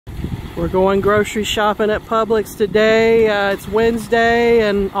We're going grocery shopping at Publix today. It's Wednesday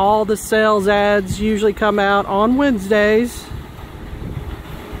and all the sales ads usually come out on Wednesdays.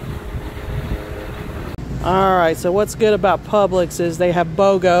 Alright, so what's good about Publix is they have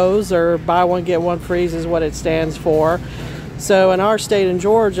Bogos, or buy one get one free is what it stands for. So in our state in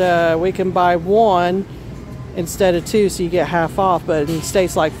Georgia, we can buy one instead of two, so you get half off. But in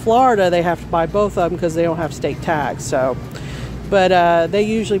states like Florida, they have to buy both of them because they don't have state tax. But they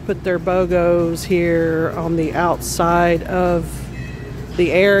usually put their Bogos here on the outside of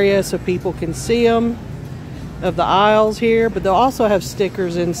the area so people can see them, of the aisles here. But they'll also have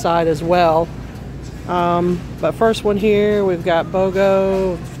stickers inside as well. But first one here, we've got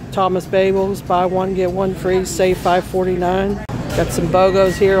Bogo, Thomas Bagels, buy one get one free, save $5.49. Got some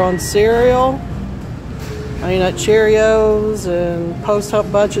Bogos here on cereal, Honey Nut Cheerios, and Post Up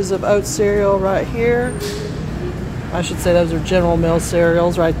bunches of oat cereal right here. I should say those are General Mills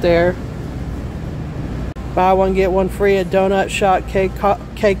cereals right there. Buy one get one free at Donut Shot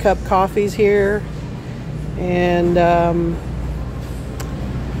K-Cup coffees here. And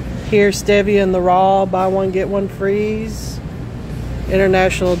here's Stevia and the Raw, buy one get one frees.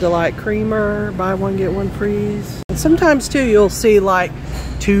 International Delight Creamer, buy one get one frees. And sometimes too you'll see like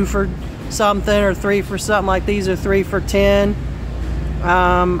 2 for something or 3 for something. Like these are 3 for $10.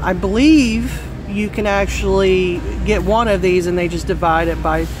 I believe you can actually get one of these and they just divide it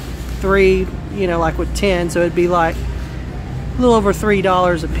by 3, you know, like with 10, so it'd be like a little over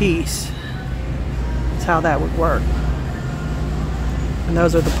 $3 a piece. That's how that would work. And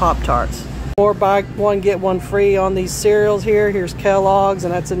those are the Pop-Tarts. Or buy one get one free on these cereals here. Here's Kellogg's,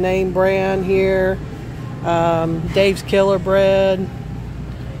 and that's a name brand here. Dave's Killer Bread,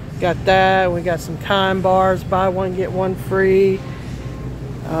 got that. We got some Kind bars, buy one get one free.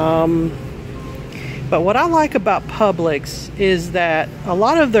 But what I like about Publix is that a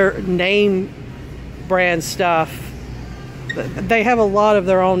lot of their name brand stuff, they have a lot of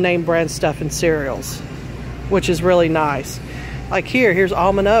their own name brand stuff in cereals, which is really nice. Like here's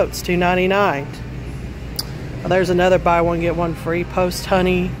Almond Oats, $2.99. There's another buy one get one free, Post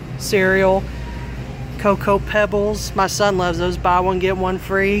Honey cereal. Cocoa Pebbles, my son loves those, buy one get one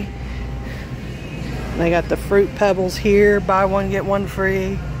free. And they got the Fruit Pebbles here, buy one get one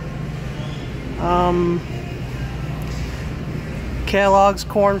free. Kellogg's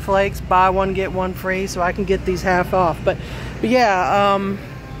Corn Flakes, buy one get one free, so I can get these half off. But yeah,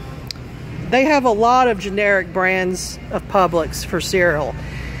 they have a lot of generic brands of Publix for cereal,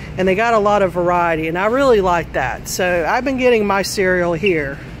 and they got a lot of variety, and I really like that. So I've been getting my cereal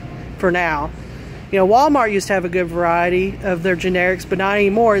here for now. You know, Walmart used to have a good variety of their generics, but not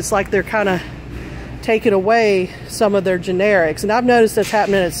anymore. It's like they're kind of taking away some of their generics, and I've noticed that's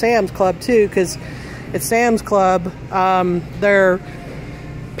happening at Sam's Club too, because at Sam's Club their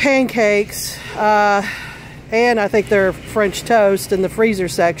pancakes and I think their French toast in the freezer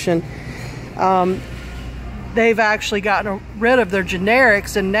section, they've actually gotten rid of their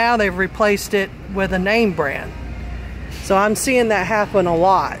generics and now they've replaced it with a name brand. So I'm seeing that happen a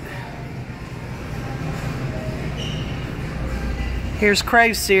lot. Here's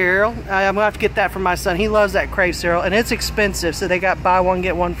Crave cereal. I'm gonna have to get that for my son. He loves that Crave cereal, and it's expensive, so they got buy one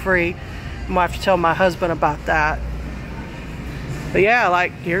get one free. I'm gonna have to tell my husband about that. But yeah,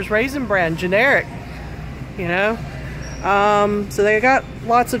 like here's Raisin Bran, generic, you know. So they got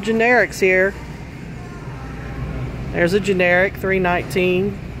lots of generics here. There's a generic,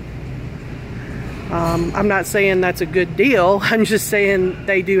 $3.19. I'm not saying that's a good deal. I'm just saying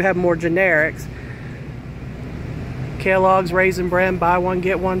they do have more generics. Kellogg's Raisin Bran, buy one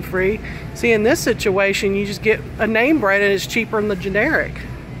get one free. See, in this situation you just get a name brand and it's cheaper than the generic,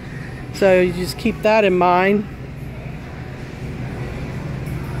 so you just keep that in mind.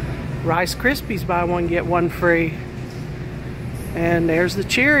 Rice Krispies, buy one get one free. And there's the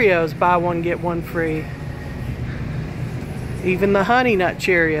Cheerios, buy one get one free. Even the Honey Nut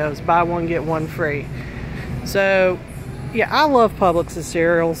Cheerios, buy one get one free. So yeah, I love Publix's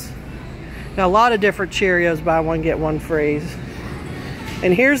cereals. Now, a lot of different Cheerios, buy one get one free.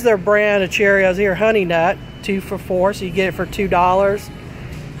 And here's their brand of Cheerios here, Honey Nut, 2 for $4, so you get it for $2.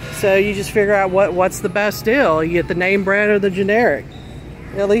 So you just figure out what's the best deal. You get the name brand or the generic.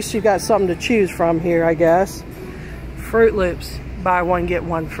 At least you got something to choose from here, I guess. Fruit Loops, buy one get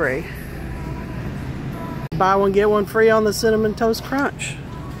one free. Buy one get one free on the Cinnamon Toast Crunch.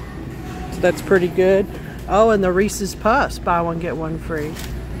 So that's pretty good. Oh, and the Reese's Puffs, buy one get one free.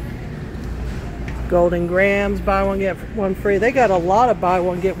 Golden Grams, buy one get one free. They got a lot of buy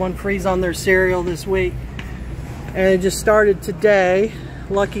one get one frees on their cereal this week, and it just started today.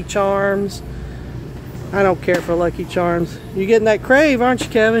 Lucky Charms, I don't care for Lucky Charms. You're getting that crave, aren't you,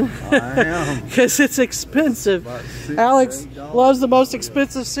 Kevin? I am. Because it's expensive. Alex loves the most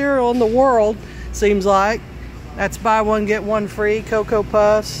expensive cereal in the world, seems like. That's buy one, get one free, Cocoa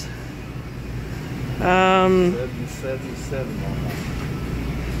Puffs. 7.77 on that.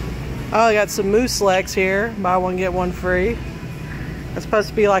 Oh, I got some Moose-Lex here. Buy one, get one free. That's supposed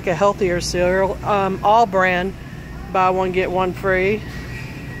to be like a healthier cereal. All brand, buy one, get one free.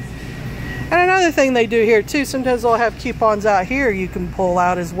 And another thing they do here too, sometimes they'll have coupons out here you can pull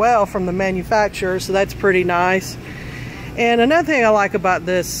out as well from the manufacturer, so that's pretty nice. And another thing I like about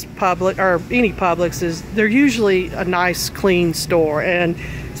this Publix, or any Publix, is they're usually a nice clean store, and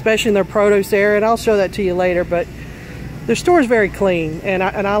especially in their produce area, and I'll show that to you later, but their store is very clean, and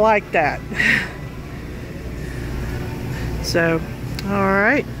I like that. So,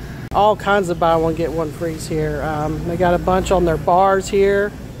 alright. All kinds of buy one, get one frees here. They got a bunch on their bars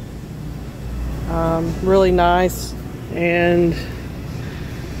here. Really nice. And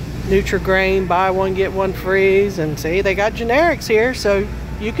Nutri-Grain, buy one, get one frees. And see, they got generics here, so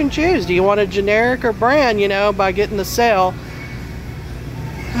you can choose. Do you want a generic or brand, you know, by getting the sale?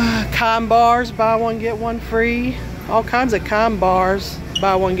 Kind bars, buy one, get one free. All kinds of kind bars,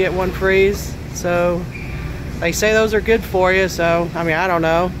 buy one, get one frees. So they say those are good for you, so I mean, I don't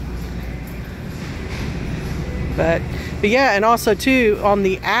know. But yeah, and also too, on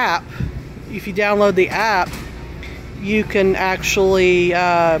the app, if you download the app, you can actually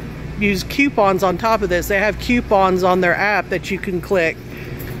use coupons on top of this. They have coupons on their app that you can click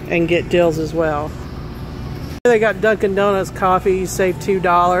and get deals as well. They got Dunkin' Donuts coffee, you save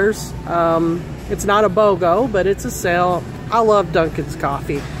 $2. It's not a BOGO, but it's a sale. I love Dunkin's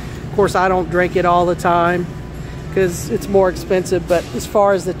coffee. Of course, I don't drink it all the time because it's more expensive, but as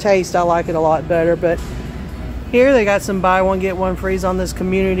far as the taste, I like it a lot better. But here they got some buy one, get one frees on this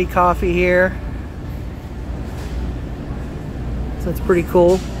community coffee here. So that's pretty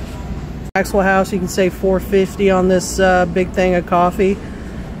cool. Maxwell House, you can save $4.50 on this big thing of coffee.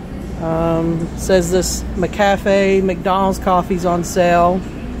 Says this McCafe McDonald's coffee's on sale.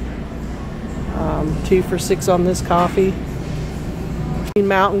 2 for $6 on this coffee.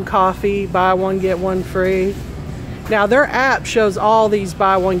 Mountain Coffee, buy one, get one free. Now their app shows all these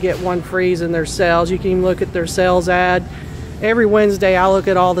buy one, get one frees in their sales. You can even look at their sales ad. Every Wednesday I look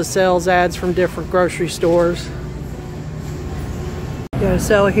at all the sales ads from different grocery stores. Got a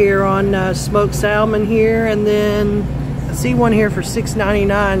sale here on smoked salmon here, and then I see one here for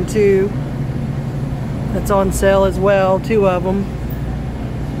 $6.99 too. That's on sale as well, 2 of them.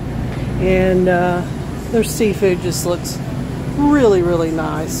 And their seafood just looks really, really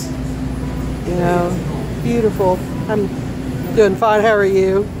nice. You know, beautiful. I'm doing fine. How are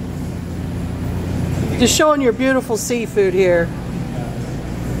you? Just showing your beautiful seafood here.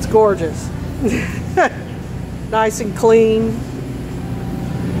 It's gorgeous. Nice and clean.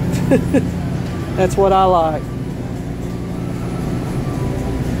 That's what I like.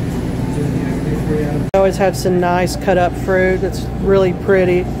 I always have some nice cut up fruit that's really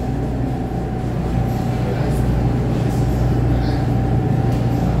pretty.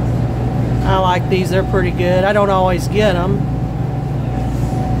 I like these, they're pretty good. I don't always get them.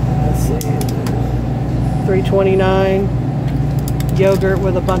 Let's see. $3.29. Yogurt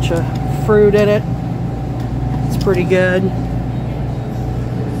with a bunch of fruit in it. It's pretty good.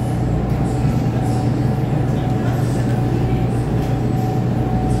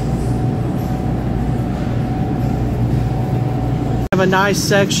 Have a nice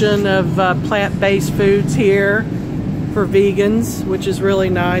section of plant-based foods here for vegans, which is really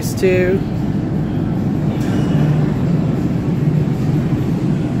nice too.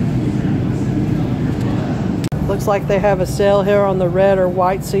 Looks like they have a sale here on the red or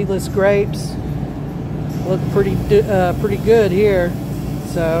white seedless grapes. Look pretty good here.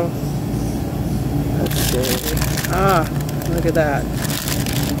 So let's see. Ah, look at that.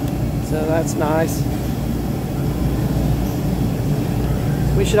 So that's nice.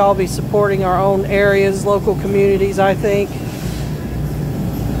 We should all be supporting our own areas, local communities, I think.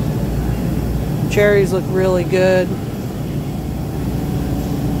 Cherries look really good.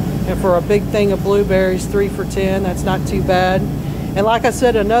 And for a big thing of blueberries, 3 for $10, that's not too bad. And like I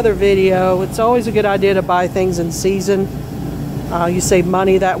said in another video, it's always a good idea to buy things in season. You save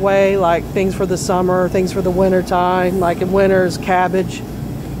money that way, like things for the summer, things for the winter time. Like in winter is cabbage.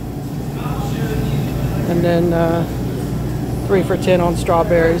 And then 3 for $10 on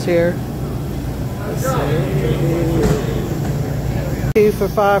strawberries here. Let's see. 2 for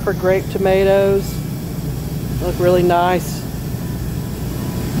 $5 for grape tomatoes. Look really nice.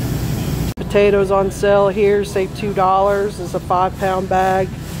 Potatoes on sale here, save $2. It's a 5-pound bag.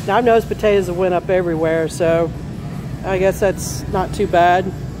 Now I've noticed potatoes have went up everywhere, so I guess that's not too bad.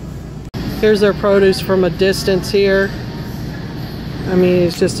 Here's their produce from a distance here. I mean,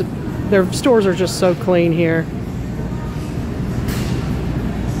 it's just, their stores are just so clean here.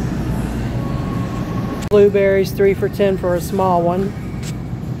 Blueberries, 3 for $10 for a small one.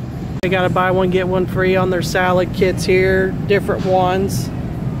 They got a buy one get one free on their salad kits here, different ones.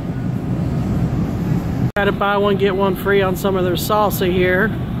 Got a buy one get one free on some of their salsa here,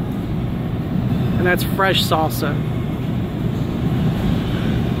 and that's fresh salsa.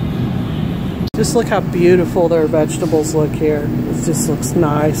 Just look how beautiful their vegetables look here. It just looks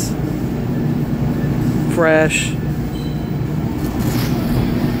nice, fresh.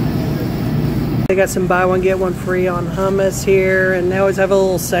 They got some buy one get one free on hummus here, and they always have a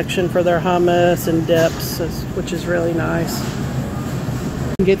little section for their hummus and dips, which is really nice.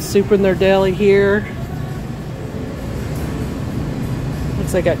 You can get soup in their deli here.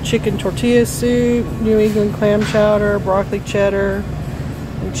 Looks like they got chicken tortilla soup, New England clam chowder, broccoli cheddar,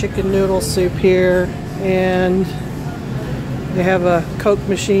 and chicken noodle soup here. And they have a Coke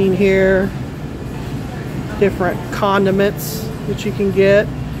machine here, different condiments that you can get.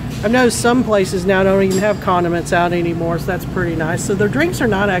 I've noticed some places now don't even have condiments out anymore, so that's pretty nice. So their drinks are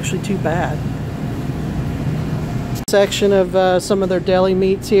not actually too bad. Section of some of their deli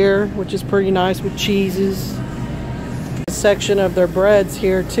meats here, which is pretty nice with cheeses. A section of their breads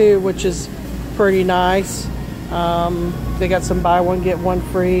here too, which is pretty nice. They got some buy one get one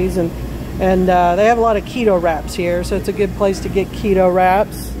frees, and they have a lot of keto wraps here, so it's a good place to get keto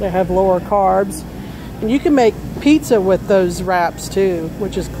wraps. They have lower carbs, and you can make pizza with those wraps too,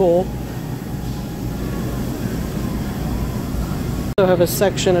 which is cool. Also have a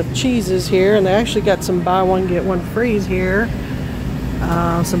section of cheeses here, and they actually got some buy one get one frees here.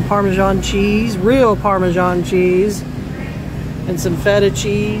 Some Parmesan cheese, real Parmesan cheese, and some feta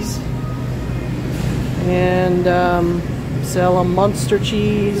cheese, and sell a Munster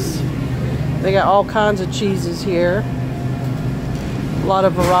cheese. They got all kinds of cheeses here, a lot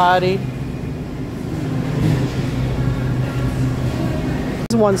of variety.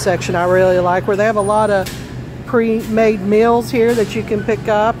 One section I really like, where they have a lot of pre-made meals here that you can pick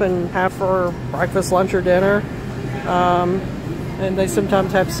up and have for breakfast, lunch, or dinner. And they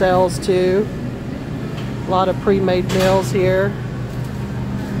sometimes have sales too. A lot of pre-made meals here.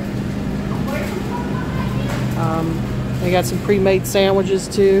 They got some pre-made sandwiches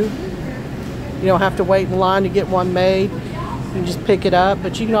too. You don't have to wait in line to get one made. You can just pick it up,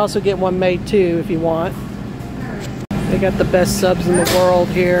 but you can also get one made too if you want. They got the best subs in the world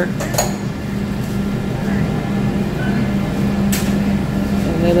here.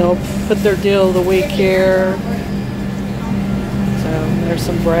 And then they'll put their deal of the week here. So there's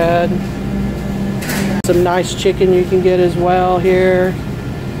some bread. Some nice chicken you can get as well here.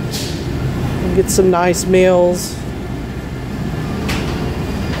 And get some nice meals.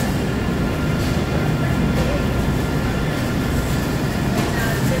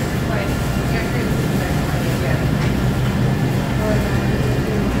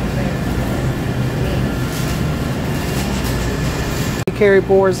 Carry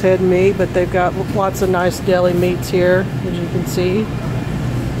boar's head meat, but they've got lots of nice deli meats here, as you can see.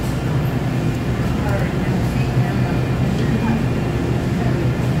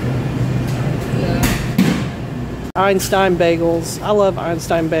 Einstein bagels. I love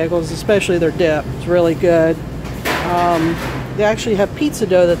Einstein bagels, especially their dip. It's really good. They actually have pizza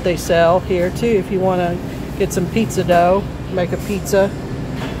dough that they sell here too, if you want to get some pizza dough, make a pizza.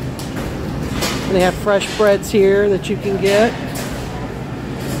 And they have fresh breads here that you can get.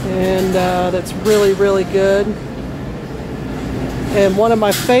 And that's really, really good. And one of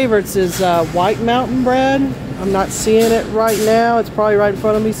my favorites is White Mountain bread. I'm not seeing it right now. It's probably right in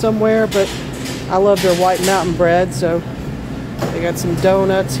front of me somewhere, but I love their White Mountain bread. So they got some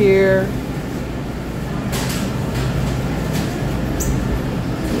donuts here.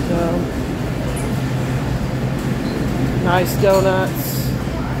 So, nice donuts.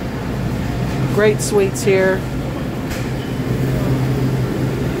 Great sweets here.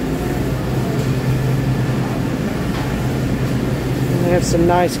 They have some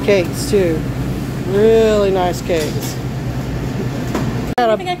nice cakes too. Really nice cakes.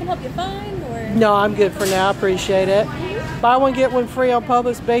 Anything I can help you find? Or? No, I'm good for now. Appreciate it. Buy one, get one free on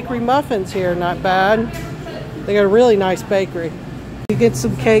Publix bakery muffins here. Not bad. They got a really nice bakery. You get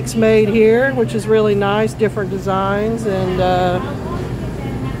some cakes made here, which is really nice. Different designs. And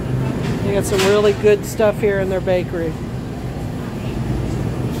they got some really good stuff here in their bakery.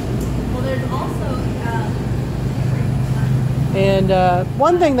 Well, there's also... And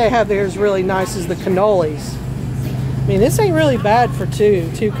one thing they have there is really nice is the cannolis. I mean, this ain't really bad for two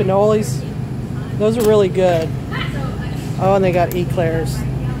cannolis. Those are really good. Oh, and they got eclairs.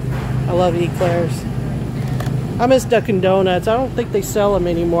 I love eclairs. I miss Dunkin' Donuts. I don't think they sell them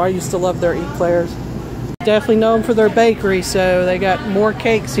anymore. I used to love their eclairs. Definitely known for their bakery, so they got more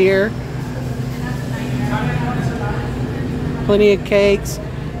cakes here. Plenty of cakes.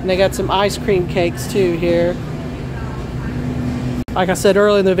 And they got some ice cream cakes too here. Like I said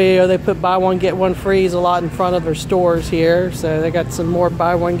earlier in the video, they put buy one get one frees a lot in front of their stores here. So they got some more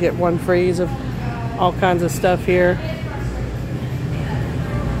buy one get one frees of all kinds of stuff here.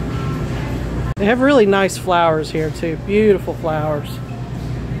 They have really nice flowers here too. Beautiful flowers.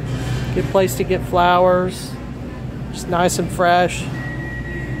 Good place to get flowers. Just nice and fresh.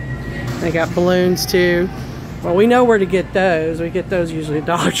 They got balloons too. Well, we know where to get those. We get those usually at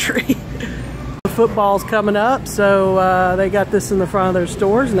Dollar Tree. The football's coming up, so they got this in the front of their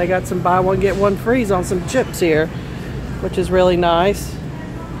stores, and they got some buy one get one frees on some chips here, which is really nice.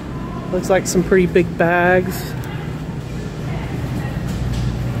 Looks like some pretty big bags.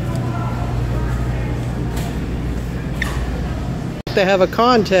 They have a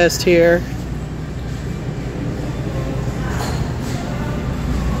contest here.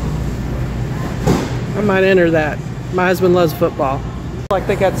 I might enter that. My husband loves football. Like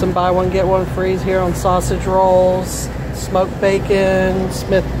they got some buy one get one frees here on sausage rolls, smoked bacon,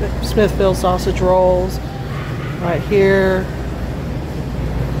 Smithfield sausage rolls right here,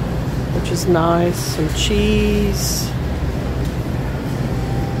 which is nice. Some cheese.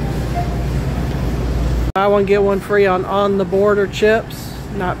 Buy one get one free on the border chips,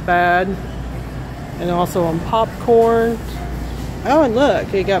 not bad, and also on popcorn. Oh, and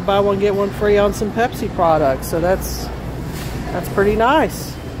look, you got buy one get one free on some Pepsi products, so that's pretty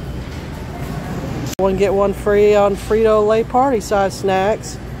nice. One get one free on Frito-Lay party size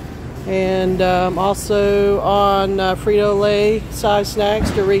snacks, and also on Frito-Lay size snacks,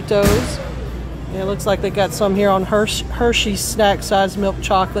 Doritos. And it looks like they got some here on Hershey's snack size milk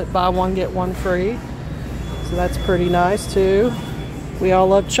chocolate, buy one get one free. So that's pretty nice too. We all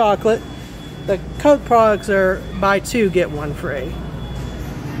love chocolate. The Coke products are buy two get one free.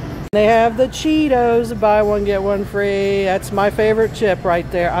 They have the Cheetos, buy one get one free. That's my favorite chip right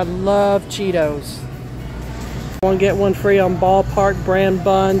there. I love Cheetos. One get one free on Ballpark brand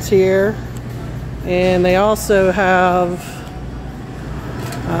buns here. And they also have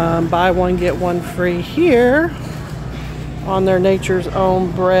buy one get one free here on their Nature's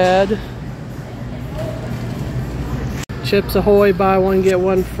Own bread. Chips Ahoy, buy one get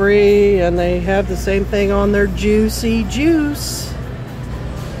one free, and they have the same thing on their Juicy Juice.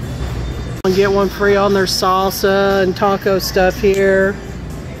 One get one free on their salsa and taco stuff here.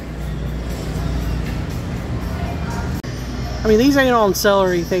 I mean, these ain't on sale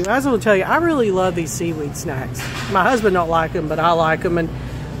or anything. I was going to tell you, I really love these seaweed snacks. My husband don't like them, but I like them, and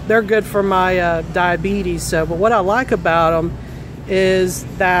they're good for my diabetes. So, but what I like about them is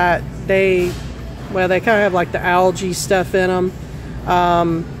that they kind of have like the algae stuff in them,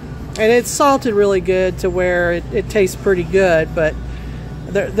 and it's salted really good to where it tastes pretty good, but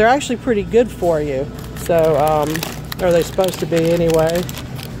they're actually pretty good for you. So, or they're supposed to be anyway.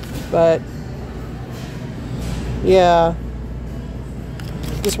 But yeah,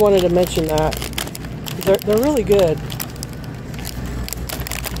 just wanted to mention that they're really good.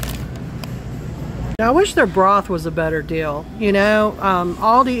 I wish their broth was a better deal. You know,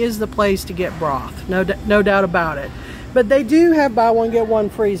 Aldi is the place to get broth, no doubt about it. But they do have buy one get one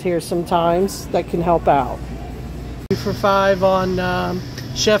frees here sometimes that can help out. 2 for $5 on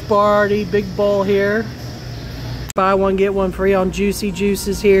Chef Boyardee big bowl here. Buy one get one free on Juicy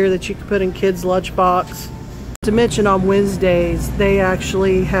Juices here that you can put in kids' lunchbox. To mention, on Wednesdays they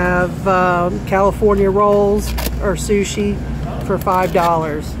actually have California rolls or sushi for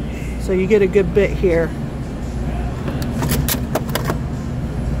 $5. So you get a good bit here.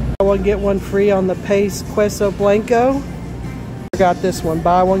 Buy one get one free on the Pace Queso Blanco. I got this one.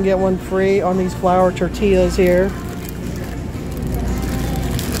 Buy one get one free on these flour tortillas here.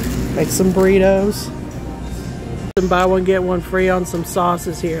 Make some burritos. And buy one get one free on some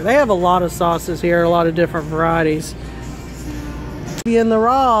sauces here. They have a lot of sauces here, a lot of different varieties. In the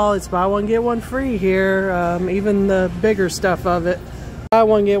raw, it's buy one get one free here. Even the bigger stuff of it. Buy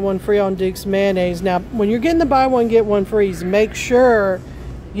one get one free on Duke's mayonnaise. Now, when you're getting the buy one get one frees, make sure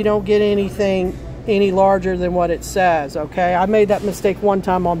you don't get anything any larger than what it says. Okay, I made that mistake one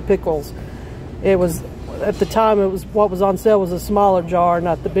time on pickles. It was at the time it was what was on sale was a smaller jar,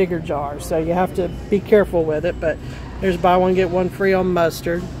 not the bigger jar. So you have to be careful with it. But there's buy one get one free on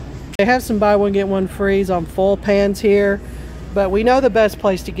mustard. They have some buy one get one frees on full pans here. But we know the best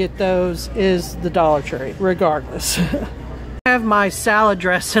place to get those is the Dollar Tree, regardless. I have my salad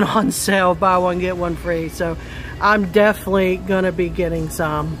dressing on sale, buy one get one free, so I'm definitely gonna be getting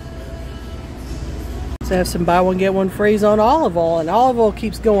some. So I have some buy one get one frees on olive oil, and olive oil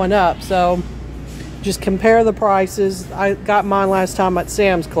keeps going up, so just compare the prices. I got mine last time at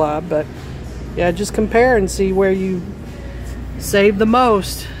Sam's Club, but yeah, just compare and see where you save the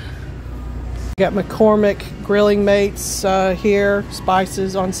most. Got McCormick grilling mates here,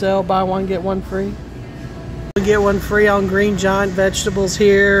 spices on sale, buy one get one free. Get one free on Green Giant vegetables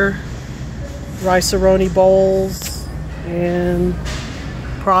here, Rice-A-Roni bowls, and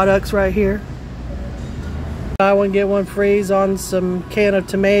products right here. Buy one get one frees on some can of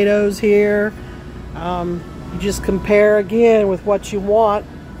tomatoes here. You just compare again with what you want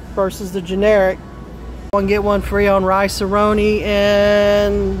versus the generic. One get one free on Rice-A-Roni,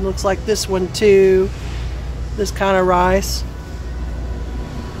 and looks like this one too, this kind of rice.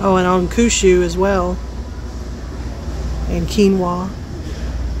 Oh, and on Kushu as well, and quinoa.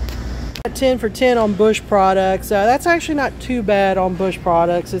 10 for 10 on Bush products. That's actually not too bad on Bush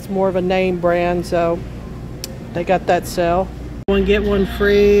products. It's more of a name brand, so they got that sale. One get one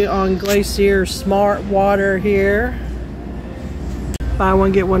free on Glacier Smart Water here. Buy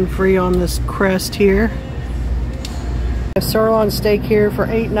one get one free on this Crest here. A sirloin steak here for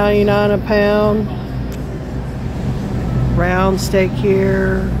 $8.99 a pound. Round steak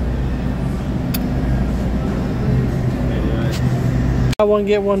here. Buy one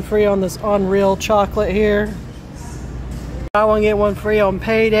get one free on this Unreal chocolate here. Buy one get one free on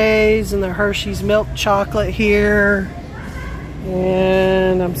Paydays and the Hershey's milk chocolate here.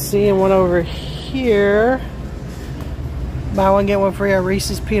 And I'm seeing one over here. Buy one get one free on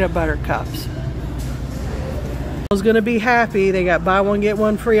Reese's peanut butter cups. I was gonna be happy. They got buy one get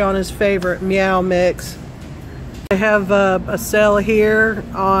one free on his favorite Meow Mix. They have a sale here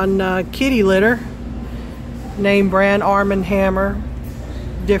on kitty litter, name brand Arm & Hammer,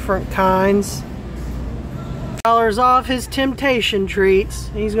 different kinds. $10 off his Temptation treats.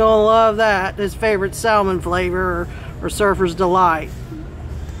 He's gonna love that. His favorite salmon flavor or Surfer's Delight.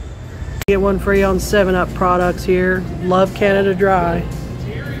 Get one free on 7-Up products here. Love Canada Dry.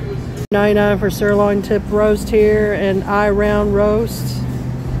 $9.99 for sirloin tip roast here and eye round roast.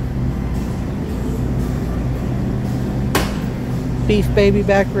 Beef baby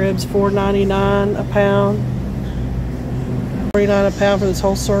back ribs, $4.99 a pound. $49 a pound for this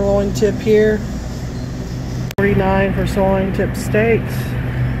whole sirloin tip here. $49 for sirloin tip steaks.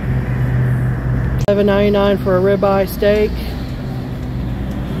 $11.99 for a ribeye steak.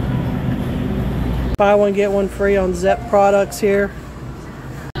 Buy one get one free on Zepp products here.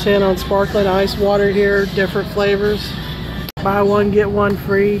 10 on sparkling ice water here, different flavors. Buy one get one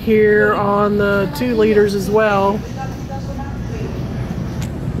free here on the 2 liters as well.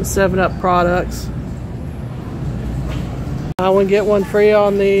 The 7-Up products. Buy one get one free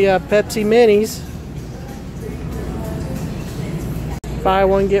on the Pepsi Minis. Buy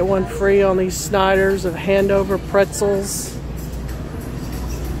one get one free on these Snyder's of Handover pretzels.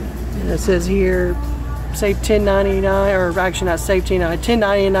 And it says here, save $10.99, or actually not save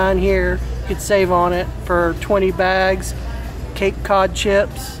 $10.99 here. You could save on it for 20 bags. Cape Cod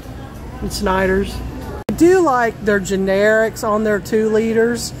chips and Snyder's. I do like their generics on their 2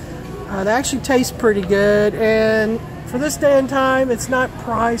 liters. They actually taste pretty good, and for this day and time, it's not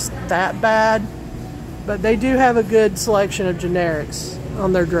priced that bad. But they do have a good selection of generics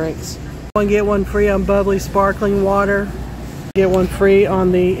on their drinks. One get one free on bubbly sparkling water. Get one free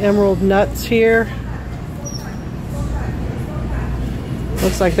on the Emerald Nuts here.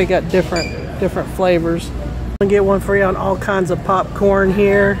 Looks like they got different flavors. One get one free on all kinds of popcorn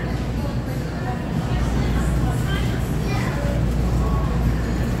here.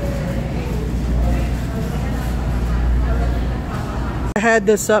 I had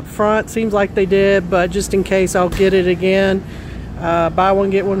this up front, seems like they did, but just in case I'll get it again. Buy one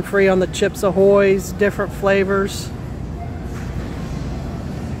get one free on the Chips Ahoy's, different flavors.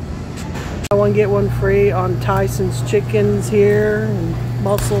 Buy one get one free on Tyson's chickens here, and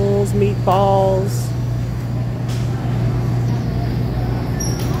mussels, meatballs.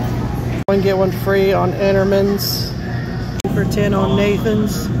 One get one free on Enterman's. 2 for 10 on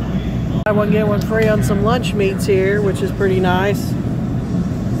Nathan's. Buy one get one free on some lunch meats here, which is pretty nice.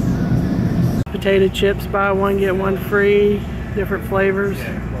 Potato chips, buy one get one free, different flavors.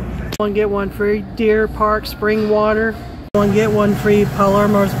 One get one free Deer Park spring water. One get one free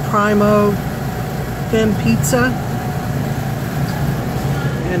Palermo's Primo thin pizza.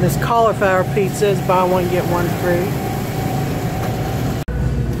 And this cauliflower pizza is buy one get one free.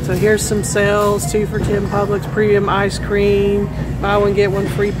 So here's some sales. 2 for $10 Publix premium ice cream. Buy one get one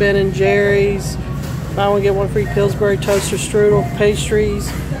free Ben & Jerry's. Buy one get one free Pillsbury toaster strudel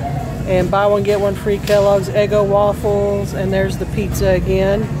pastries. And buy one get one free Kellogg's Eggo waffles. And there's the pizza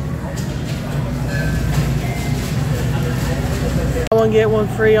again. Buy one get one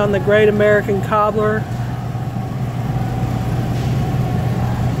free on the Great American Cobbler.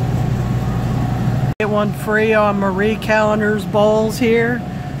 Get one free on Marie Callender's bowls here.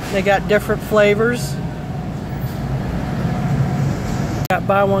 They got different flavors. Got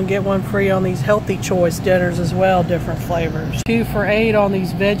buy one get one free on these healthy choice dinners as well, different flavors. 2 for $8 on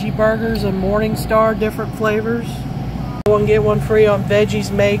these veggie burgers and Morningstar, different flavors. Buy one get one free on Veggies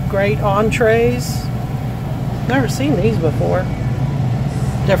Make Great Entrees. Never seen these before.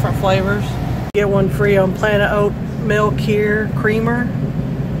 Different flavors. Get one free on Planet Oat Milk here creamer,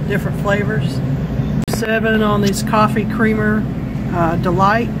 different flavors. 7 on these coffee creamer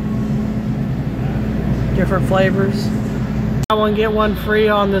Delight, different flavors. Buy one get one free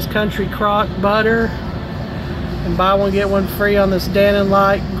on this Country Crock butter, and buy one get one free on this Dan &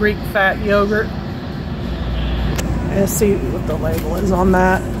 Light Greek fat yogurt. Let's see what the label is on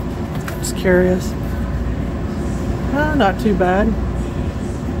that. Just curious. Not too bad.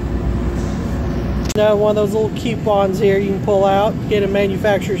 One of those little coupons here you can pull out, get a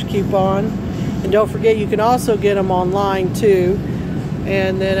manufacturer's coupon. And don't forget, you can also get them online too.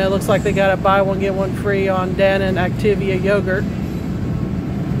 And then it looks like they got a buy one get one free on Dannon Activia yogurt.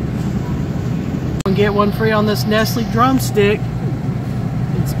 Get one free on this Nestle drumstick.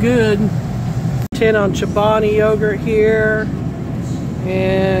 It's good. 10 on Chobani yogurt here.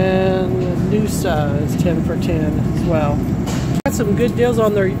 And Noosa is 10 for 10 as well. Got some good deals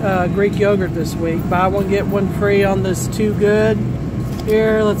on their Greek yogurt this week. Buy one get one free on this Too Good.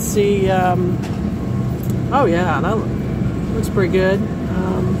 Here, let's see. Oh yeah, that looks pretty good.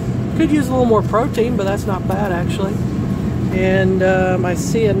 Could use a little more protein, but that's not bad actually. And I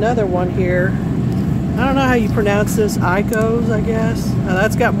see another one here. I don't know how you pronounce this. Icos, I guess. Now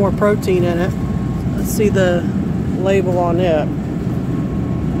that's got more protein in it. Let's see the label on it.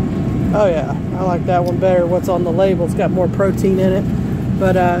 Oh yeah, I like that one better. What's on the label? It's got more protein in it.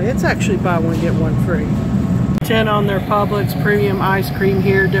 But it's actually buy one get one free. 10 on their Publix premium ice cream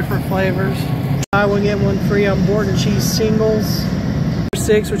here, different flavors. Buy one get one free on Borden cheese singles.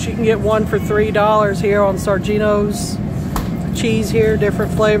 6, which you can get one for $3 here on Sargino's cheese here,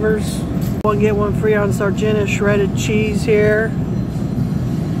 different flavors. One get one free on Sargina shredded cheese here.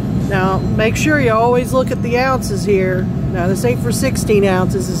 Now make sure you always look at the ounces here. Now this ain't for 16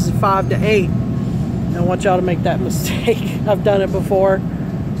 ounces, this is 5 to 8. I don't want y'all to make that mistake. I've done it before.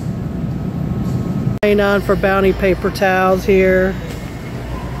 $9 for Bounty paper towels here.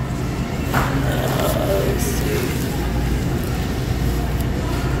 Let's see.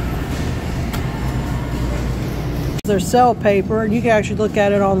 Their sell paper, and you can actually look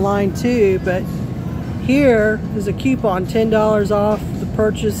at it online too, but here is a coupon, $10 off the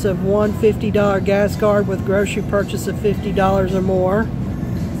purchase of one $50 gas card with grocery purchase of $50 or more.